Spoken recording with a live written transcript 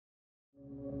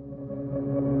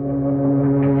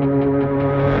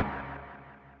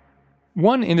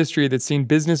One industry that's seen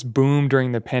business boom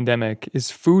during the pandemic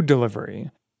is food delivery.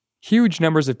 Huge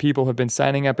numbers of people have been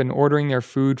signing up and ordering their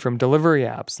food from delivery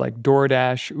apps like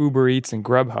DoorDash, Uber Eats, and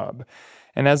Grubhub.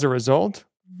 And as a result,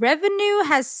 revenue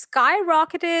has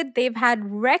skyrocketed. They've had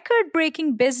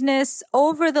record-breaking business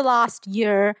over the last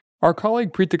year. Our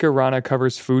colleague Preetika Rana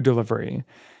covers food delivery.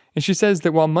 And she says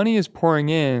that while money is pouring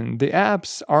in, the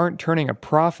apps aren't turning a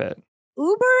profit.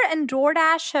 Uber and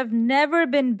DoorDash have never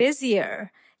been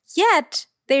busier. Yet,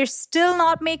 they're still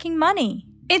not making money.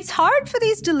 It's hard for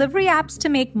these delivery apps to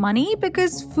make money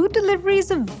because food delivery is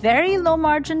a very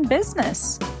low-margin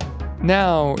business.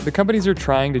 Now, the companies are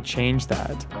trying to change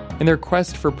that. In their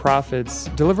quest for profits,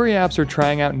 delivery apps are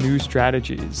trying out new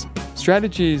strategies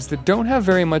that don't have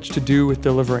very much to do with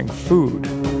delivering food.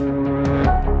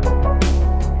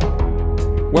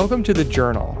 Welcome to The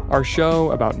Journal, our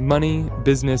show about money,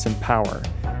 business, and power.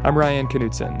 I'm Ryan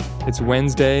Knutson. It's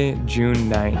Wednesday, June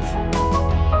 9th.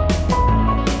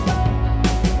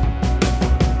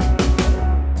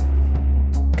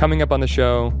 Coming up on the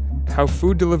show, how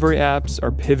food delivery apps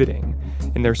are pivoting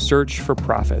in their search for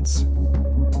profits.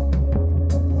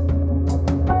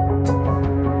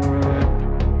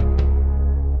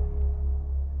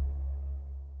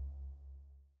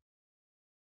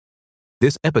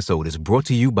 This episode is brought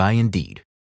to you by Indeed.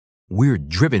 We're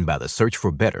driven by the search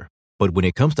for better, but when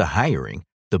it comes to hiring,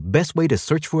 the best way to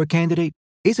search for a candidate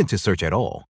isn't to search at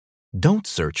all. Don't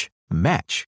search,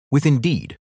 match with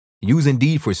Indeed. Use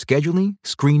Indeed for scheduling,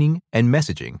 screening, and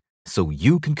messaging so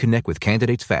you can connect with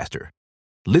candidates faster.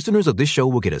 Listeners of this show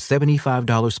will get a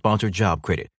 $75 sponsored job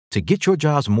credit to get your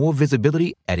jobs more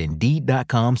visibility at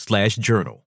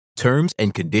Indeed.com/journal. Terms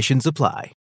and conditions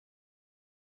apply.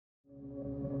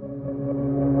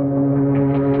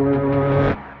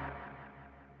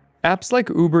 Apps like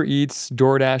Uber Eats,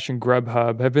 DoorDash, and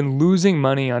Grubhub have been losing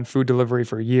money on food delivery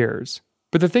for years.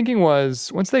 But the thinking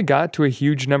was, once they got to a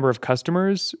huge number of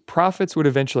customers, profits would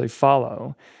eventually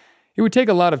follow. It would take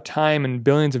a lot of time and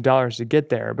billions of dollars to get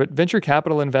there, but venture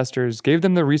capital investors gave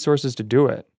them the resources to do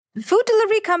it. Food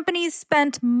delivery companies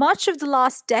spent much of the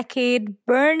last decade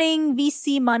burning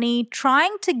VC money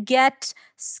trying to get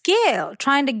scale,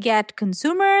 trying to get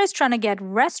consumers, trying to get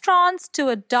restaurants to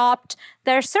adopt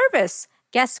their service.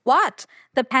 Guess what?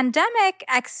 The pandemic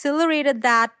accelerated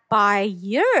that by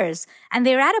years. And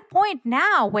they're at a point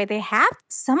now where they have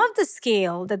some of the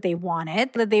scale that they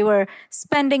wanted, that they were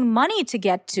spending money to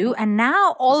get to. And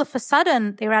now all of a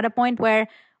sudden, they're at a point where,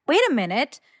 wait a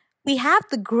minute, we have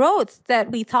the growth that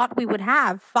we thought we would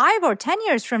have 5 or 10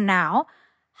 years from now.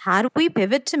 How do we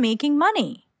pivot to making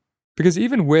money? Because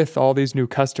even with all these new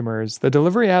customers, the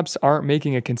delivery apps aren't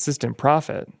making a consistent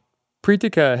profit.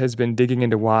 Preetika has been digging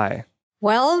into why.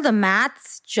 Well, the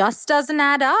maths just doesn't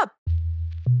add up.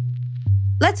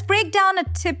 Let's break down a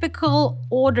typical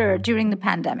order during the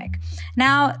pandemic.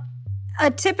 Now,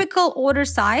 a typical order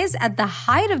size at the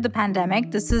height of the pandemic,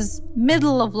 this is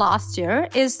middle of last year,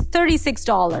 is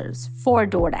 $36 for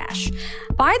DoorDash.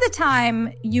 By the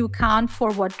time you account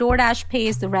for what DoorDash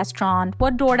pays the restaurant,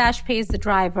 what DoorDash pays the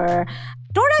driver,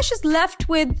 DoorDash is left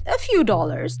with a few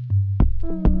dollars.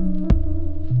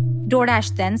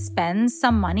 DoorDash then spends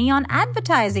some money on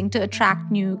advertising to attract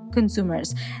new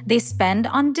consumers. They spend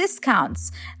on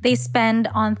discounts. They spend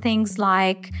on things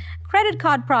like credit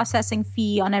card processing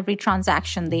fee on every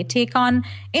transaction. They take on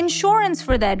insurance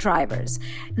for their drivers.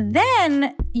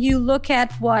 Then you look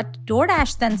at what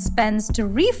DoorDash then spends to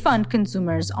refund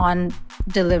consumers on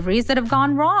deliveries that have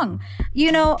gone wrong.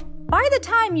 By the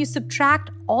time you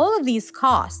subtract all of these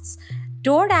costs,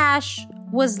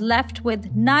 DoorDash was left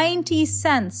with 90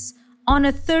 cents on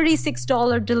a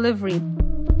 $36 delivery.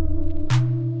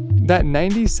 That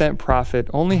 90-cent profit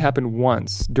only happened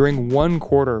once during one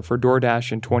quarter for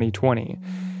DoorDash in 2020.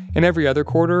 In every other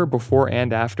quarter, before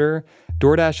and after,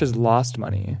 DoorDash has lost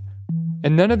money.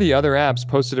 And none of the other apps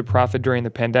posted a profit during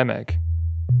the pandemic.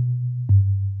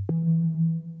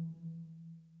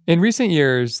 In recent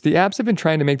years, the apps have been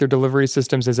trying to make their delivery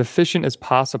systems as efficient as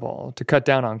possible to cut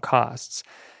down on costs.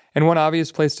 And one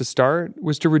obvious place to start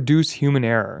was to reduce human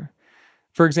error.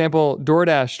 For example,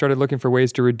 DoorDash started looking for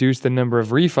ways to reduce the number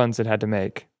of refunds it had to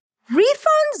make.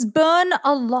 Refunds burn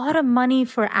a lot of money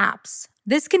for apps.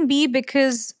 This can be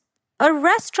because a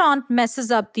restaurant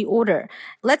messes up the order.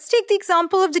 Let's take the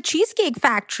example of the Cheesecake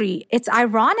Factory. It's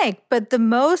ironic, but the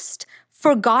most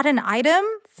forgotten item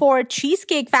for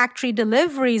Cheesecake Factory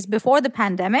deliveries before the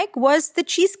pandemic was the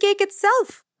cheesecake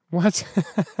itself. What?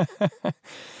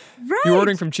 Right. You're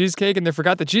ordering from Cheesecake and they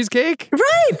forgot the cheesecake?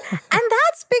 Right. And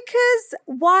that's because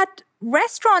what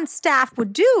restaurant staff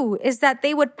would do is that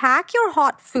they would pack your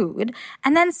hot food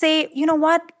and then say, you know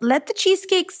what, let the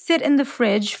cheesecake sit in the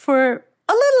fridge for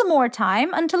a little more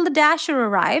time until the dasher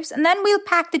arrives, and then we'll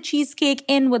pack the cheesecake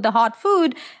in with the hot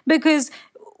food because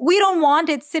we don't want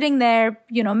it sitting there,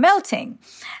 melting.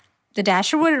 The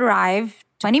dasher would arrive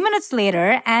 20 minutes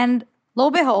later, and lo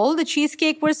and behold, the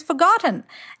cheesecake was forgotten.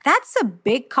 That's a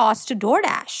big cost to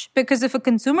DoorDash, because if a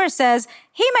consumer says,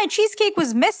 hey, my cheesecake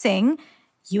was missing,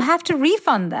 you have to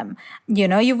refund them.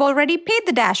 You've already paid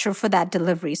the dasher for that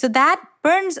delivery. So that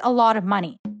burns a lot of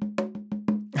money.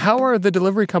 How are the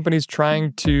delivery companies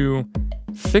trying to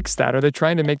fix that? Are they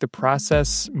trying to make the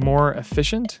process more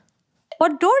efficient?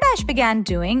 What DoorDash began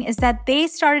doing is that they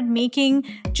started making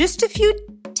just a few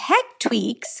tech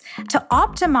tweaks to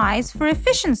optimize for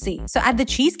efficiency. So at the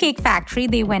Cheesecake Factory,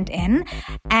 they went in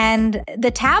and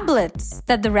the tablets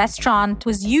that the restaurant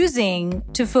was using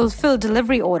to fulfill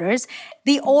delivery orders,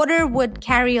 the order would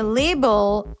carry a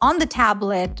label on the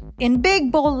tablet in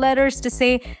big bold letters to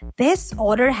say, this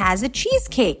order has a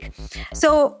cheesecake.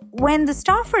 So when the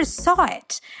staffers saw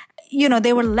it,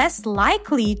 they were less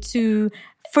likely to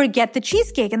forget the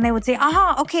cheesecake, and they would say,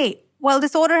 okay, well,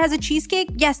 this order has a cheesecake.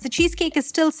 Yes, the cheesecake is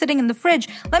still sitting in the fridge.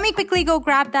 Let me quickly go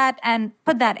grab that and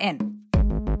put that in.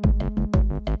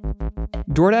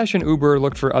 DoorDash and Uber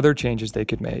looked for other changes they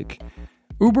could make.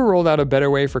 Uber rolled out a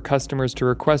better way for customers to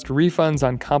request refunds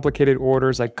on complicated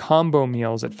orders like combo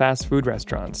meals at fast food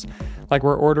restaurants, like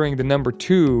where ordering the number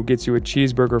 2 gets you a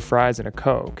cheeseburger, fries, and a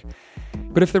Coke.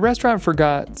 But if the restaurant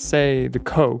forgot, say, the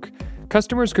Coke,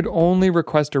 customers could only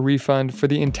request a refund for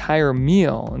the entire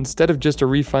meal instead of just a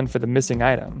refund for the missing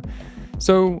item.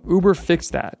 So Uber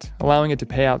fixed that, allowing it to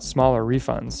pay out smaller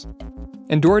refunds.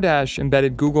 And DoorDash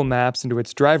embedded Google Maps into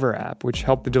its driver app, which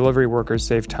helped the delivery workers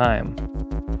save time.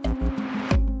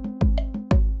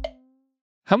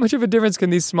 How much of a difference can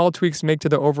these small tweaks make to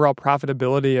the overall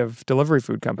profitability of delivery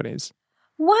food companies?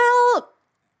 Well,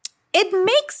 it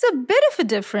makes a bit of a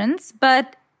difference,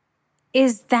 but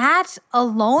is that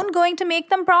alone going to make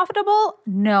them profitable?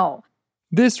 No.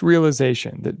 This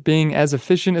realization that being as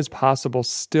efficient as possible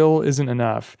still isn't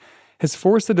enough has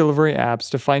forced the delivery apps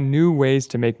to find new ways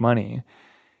to make money.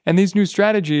 And these new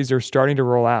strategies are starting to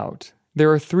roll out.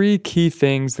 There are 3 key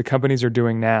things the companies are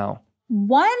doing now.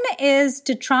 One is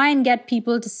to try and get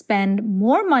people to spend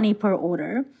more money per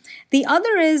order. The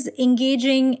other is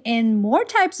engaging in more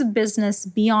types of business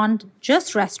beyond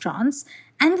just restaurants.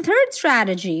 And the third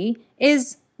strategy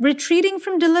is retreating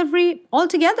from delivery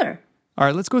altogether. All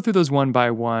right, let's go through those one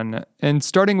by one. And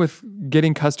starting with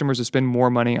getting customers to spend more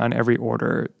money on every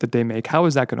order that they make. How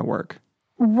is that going to work?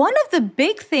 One of the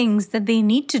big things that they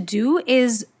need to do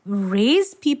is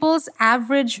raise people's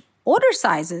average order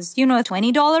sizes. A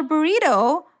 $20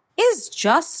 burrito is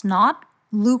just not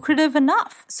lucrative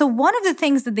enough. So one of the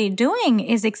things that they're doing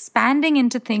is expanding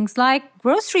into things like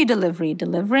grocery delivery,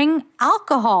 delivering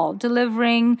alcohol,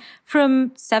 delivering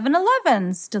from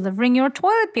 7-Elevens, delivering your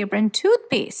toilet paper and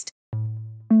toothpaste.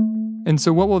 And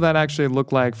so what will that actually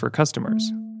look like for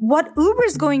customers? What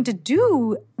Uber's going to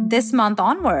do this month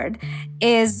onward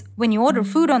is when you order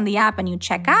food on the app and you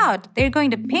check out, they're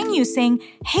going to ping you saying,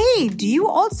 hey, do you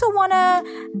also want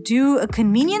to do a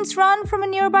convenience run from a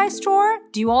nearby store?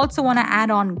 Do you also want to add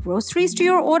on groceries to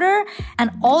your order? And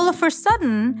all of a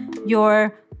sudden,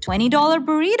 your $20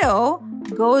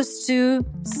 burrito goes to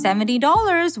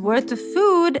 $70 worth of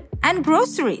food and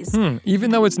groceries.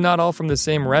 Even though it's not all from the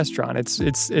same restaurant,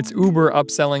 it's Uber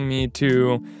upselling me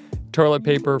to toilet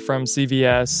paper from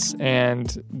CVS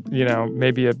and,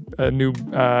 maybe a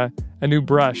new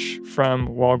brush from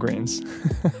Walgreens.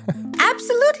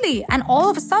 Absolutely. And all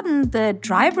of a sudden, the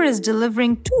driver is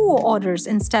delivering 2 orders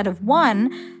instead of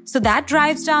 1. So that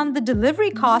drives down the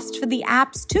delivery cost for the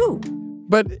apps too.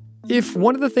 But if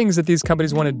one of the things that these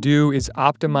companies want to do is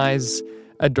optimize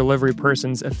a delivery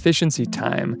person's efficiency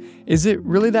time, is it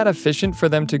really that efficient for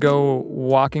them to go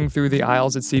walking through the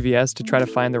aisles at CVS to try to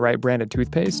find the right brand of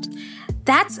toothpaste?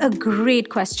 That's a great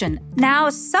question. Now,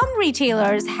 some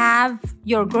retailers have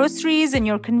your groceries and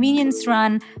your convenience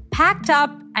run packed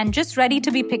up and just ready to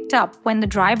be picked up when the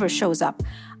driver shows up.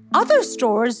 Other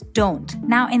stores don't.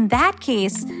 Now, in that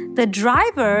case, the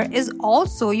driver is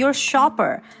also your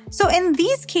shopper. So in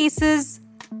these cases,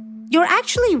 you're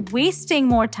actually wasting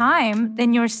more time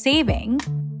than you're saving.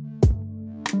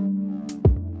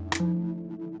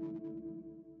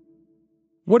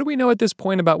 What do we know at this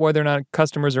point about whether or not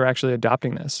customers are actually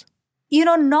adopting this?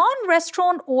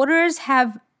 Non-restaurant orders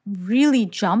have really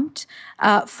jumped.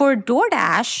 For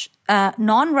DoorDash,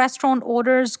 non-restaurant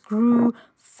orders grew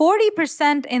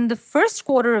 40% in the first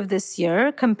quarter of this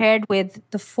year compared with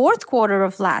the fourth quarter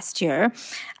of last year.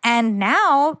 And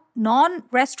now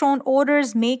non-restaurant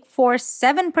orders make for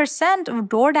 7% of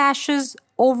DoorDash's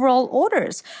overall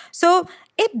orders. So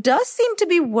it does seem to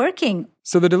be working.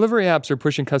 So the delivery apps are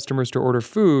pushing customers to order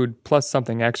food plus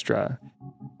something extra.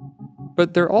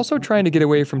 But they're also trying to get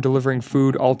away from delivering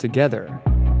food altogether.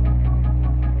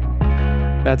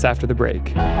 That's after the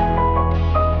break.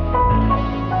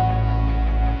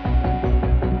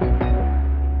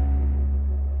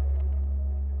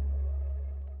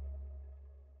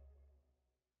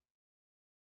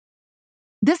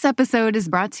 This episode is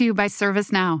brought to you by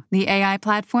ServiceNow, the AI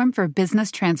platform for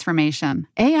business transformation.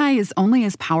 AI is only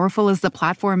as powerful as the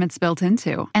platform it's built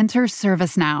into. Enter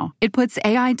ServiceNow. It puts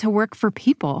AI to work for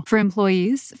people, for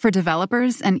employees, for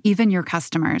developers, and even your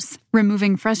customers,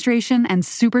 removing frustration and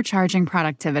supercharging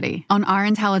productivity. On our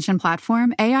intelligent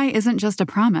platform, AI isn't just a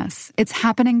promise. It's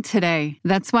happening today.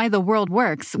 That's why the world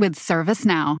works with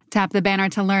ServiceNow. Tap the banner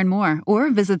to learn more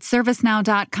or visit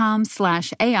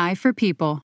servicenow.com/AI for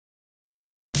people.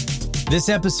 This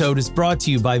episode is brought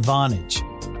to you by Vonage.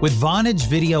 With Vonage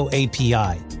Video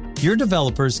API, your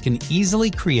developers can easily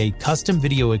create custom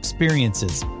video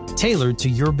experiences tailored to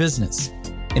your business.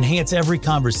 Enhance every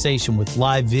conversation with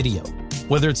live video,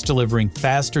 whether it's delivering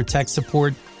faster tech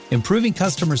support, improving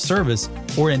customer service,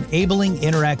 or enabling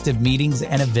interactive meetings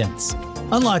and events.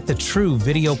 Unlock the true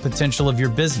video potential of your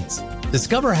business.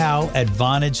 Discover how at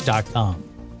Vonage.com.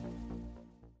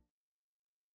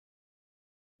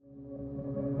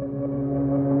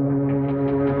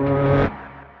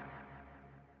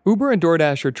 Uber and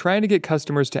DoorDash are trying to get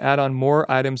customers to add on more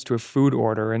items to a food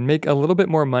order and make a little bit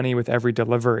more money with every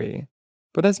delivery.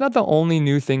 But that's not the only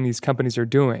new thing these companies are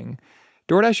doing.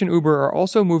 DoorDash and Uber are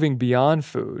also moving beyond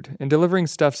food and delivering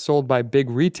stuff sold by big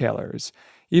retailers,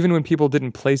 even when people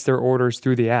didn't place their orders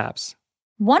through the apps.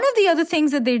 One of the other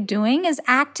things that they're doing is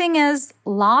acting as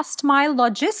last mile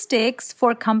logistics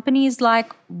for companies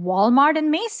like Walmart and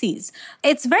Macy's.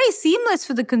 It's very seamless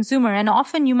for the consumer, and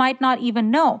often you might not even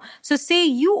know. So say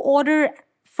you order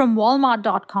from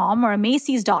Walmart.com or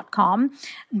Macy's.com,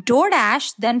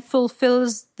 DoorDash then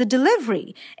fulfills the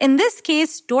delivery. In this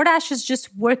case, DoorDash is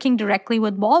just working directly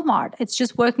with Walmart. It's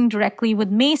just working directly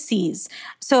with Macy's.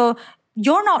 So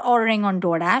you're not ordering on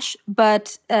DoorDash,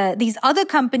 but these other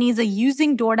companies are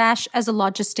using DoorDash as a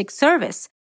logistic service.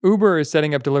 Uber is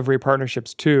setting up delivery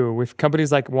partnerships too with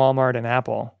companies like Walmart and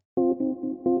Apple.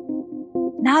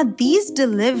 Now, these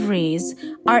deliveries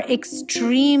are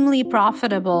extremely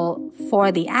profitable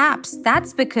for the apps.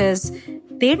 That's because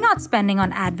they're not spending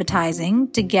on advertising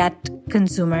to get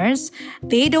consumers.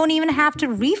 They don't even have to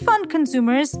refund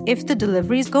consumers if the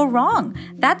deliveries go wrong.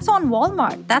 That's on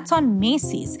Walmart. That's on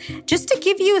Macy's. Just to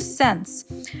give you a sense,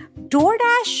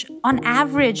 DoorDash on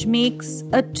average makes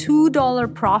a $2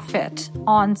 profit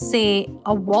on, say,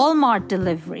 a Walmart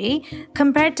delivery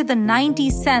compared to the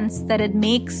 90 cents that it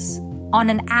makes on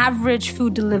an average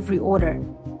food delivery order.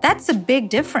 That's a big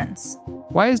difference.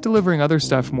 Why is delivering other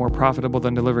stuff more profitable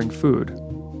than delivering food?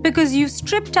 Because you've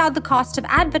stripped out the cost of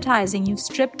advertising, you've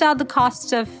stripped out the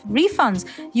cost of refunds,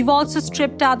 you've also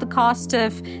stripped out the cost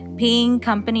of paying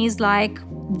companies like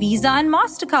Visa and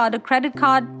MasterCard a credit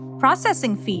card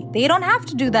processing fee. They don't have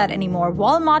to do that anymore.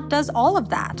 Walmart does all of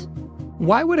that.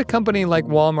 Why would a company like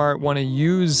Walmart want to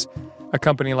use a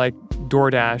company like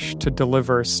DoorDash to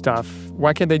deliver stuff?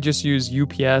 Why can't they just use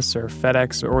UPS or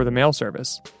FedEx or the mail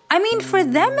service? I mean, for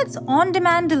them, it's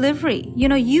on-demand delivery. You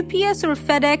know, UPS or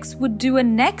FedEx would do a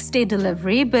next-day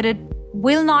delivery, but it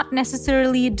will not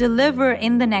necessarily deliver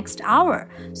in the next hour.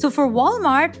 So for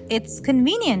Walmart, it's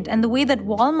convenient. And the way that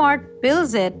Walmart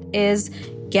bills it is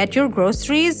get your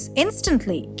groceries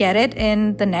instantly. Get it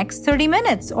in the next 30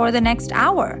 minutes or the next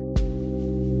hour.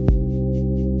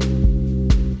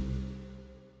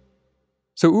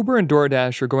 So Uber and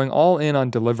DoorDash are going all in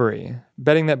on delivery,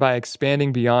 betting that by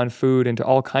expanding beyond food into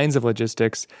all kinds of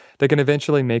logistics, they can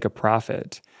eventually make a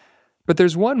profit. But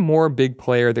there's one more big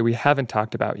player that we haven't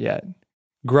talked about yet,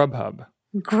 Grubhub.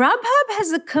 Grubhub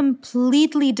has a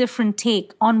completely different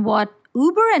take on what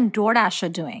Uber and DoorDash are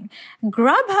doing.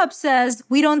 Grubhub says,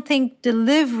 we don't think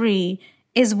delivery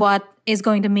is what is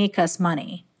going to make us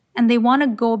money. And they want to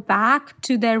go back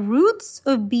to their roots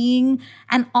of being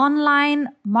an online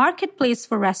marketplace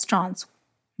for restaurants.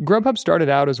 Grubhub started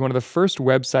out as one of the first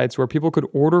websites where people could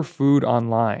order food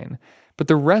online, but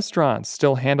the restaurants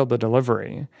still handled the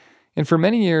delivery. And for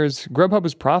many years, Grubhub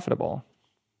was profitable.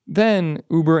 Then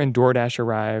Uber and DoorDash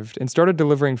arrived and started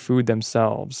delivering food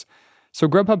themselves. So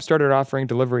Grubhub started offering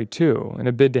delivery too, in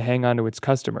a bid to hang on to its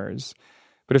customers.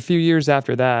 But a few years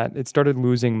after that, it started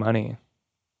losing money.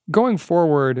 Going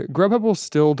forward, Grubhub will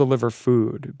still deliver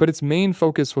food, but its main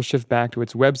focus will shift back to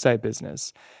its website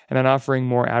business and on offering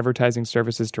more advertising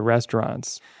services to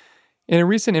restaurants. In a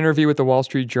recent interview with the Wall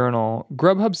Street Journal,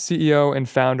 Grubhub's CEO and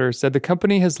founder said the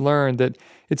company has learned that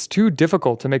it's too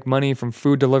difficult to make money from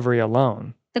food delivery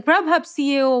alone. The Grubhub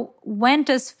CEO went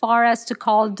as far as to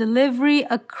call delivery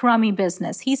a crummy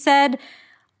business. He said,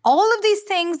 all of these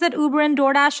things that Uber and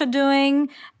DoorDash are doing,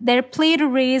 their play to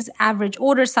raise average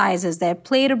order sizes, their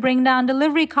play to bring down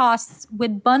delivery costs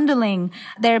with bundling,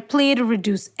 their play to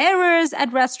reduce errors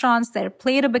at restaurants, their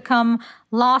play to become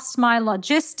last mile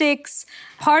logistics,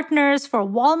 partners for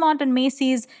Walmart and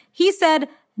Macy's. He said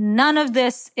none of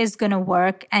this is going to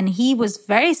work, and he was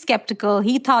very skeptical.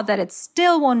 He thought that it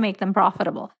still won't make them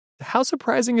profitable. How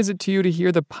surprising is it to you to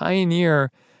hear the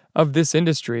pioneer of this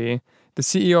industry, the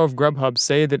CEO of Grubhub,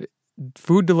 say that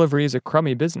food delivery is a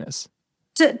crummy business?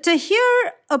 To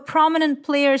hear a prominent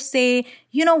player say,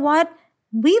 you know what,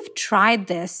 we've tried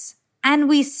this and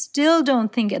we still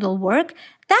don't think it'll work,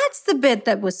 that's the bit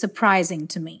that was surprising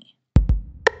to me.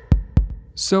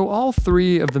 So all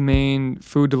three of the main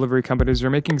food delivery companies are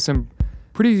making some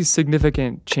pretty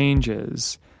significant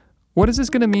changes. What is this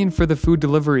going to mean for the food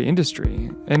delivery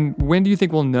industry? And when do you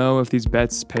think we'll know if these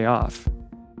bets pay off?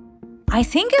 I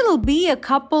think it'll be a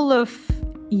couple of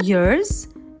years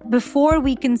before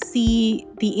we can see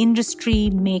the industry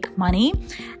make money.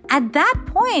 At that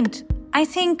point, I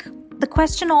think the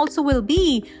question also will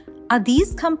be, are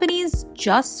these companies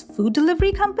just food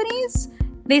delivery companies?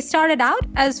 They started out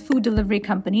as food delivery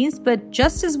companies, but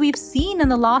just as we've seen in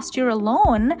the last year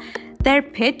alone, their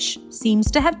pitch seems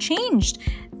to have changed.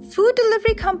 Food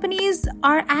delivery companies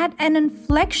are at an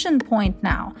inflection point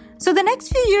now. So the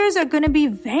next few years are going to be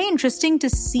very interesting to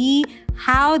see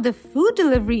how the food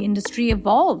delivery industry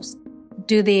evolves.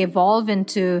 Do they evolve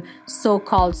into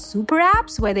so-called super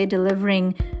apps where they're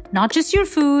delivering not just your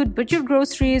food, but your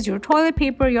groceries, your toilet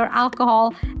paper, your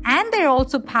alcohol, and they're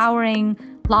also powering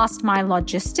last mile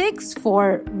logistics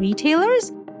for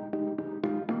retailers?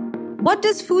 What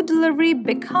does food delivery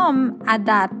become at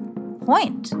that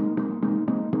point?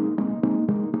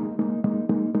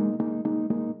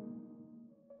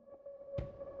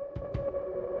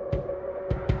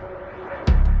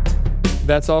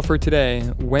 That's all for today,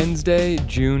 Wednesday,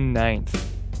 June 9th.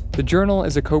 The Journal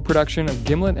is a co-production of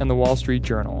Gimlet and the Wall Street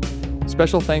Journal.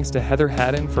 Special thanks to Heather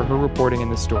Haddon for her reporting in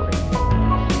this story.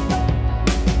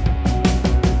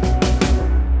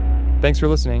 Thanks for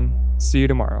listening. See you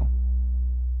tomorrow.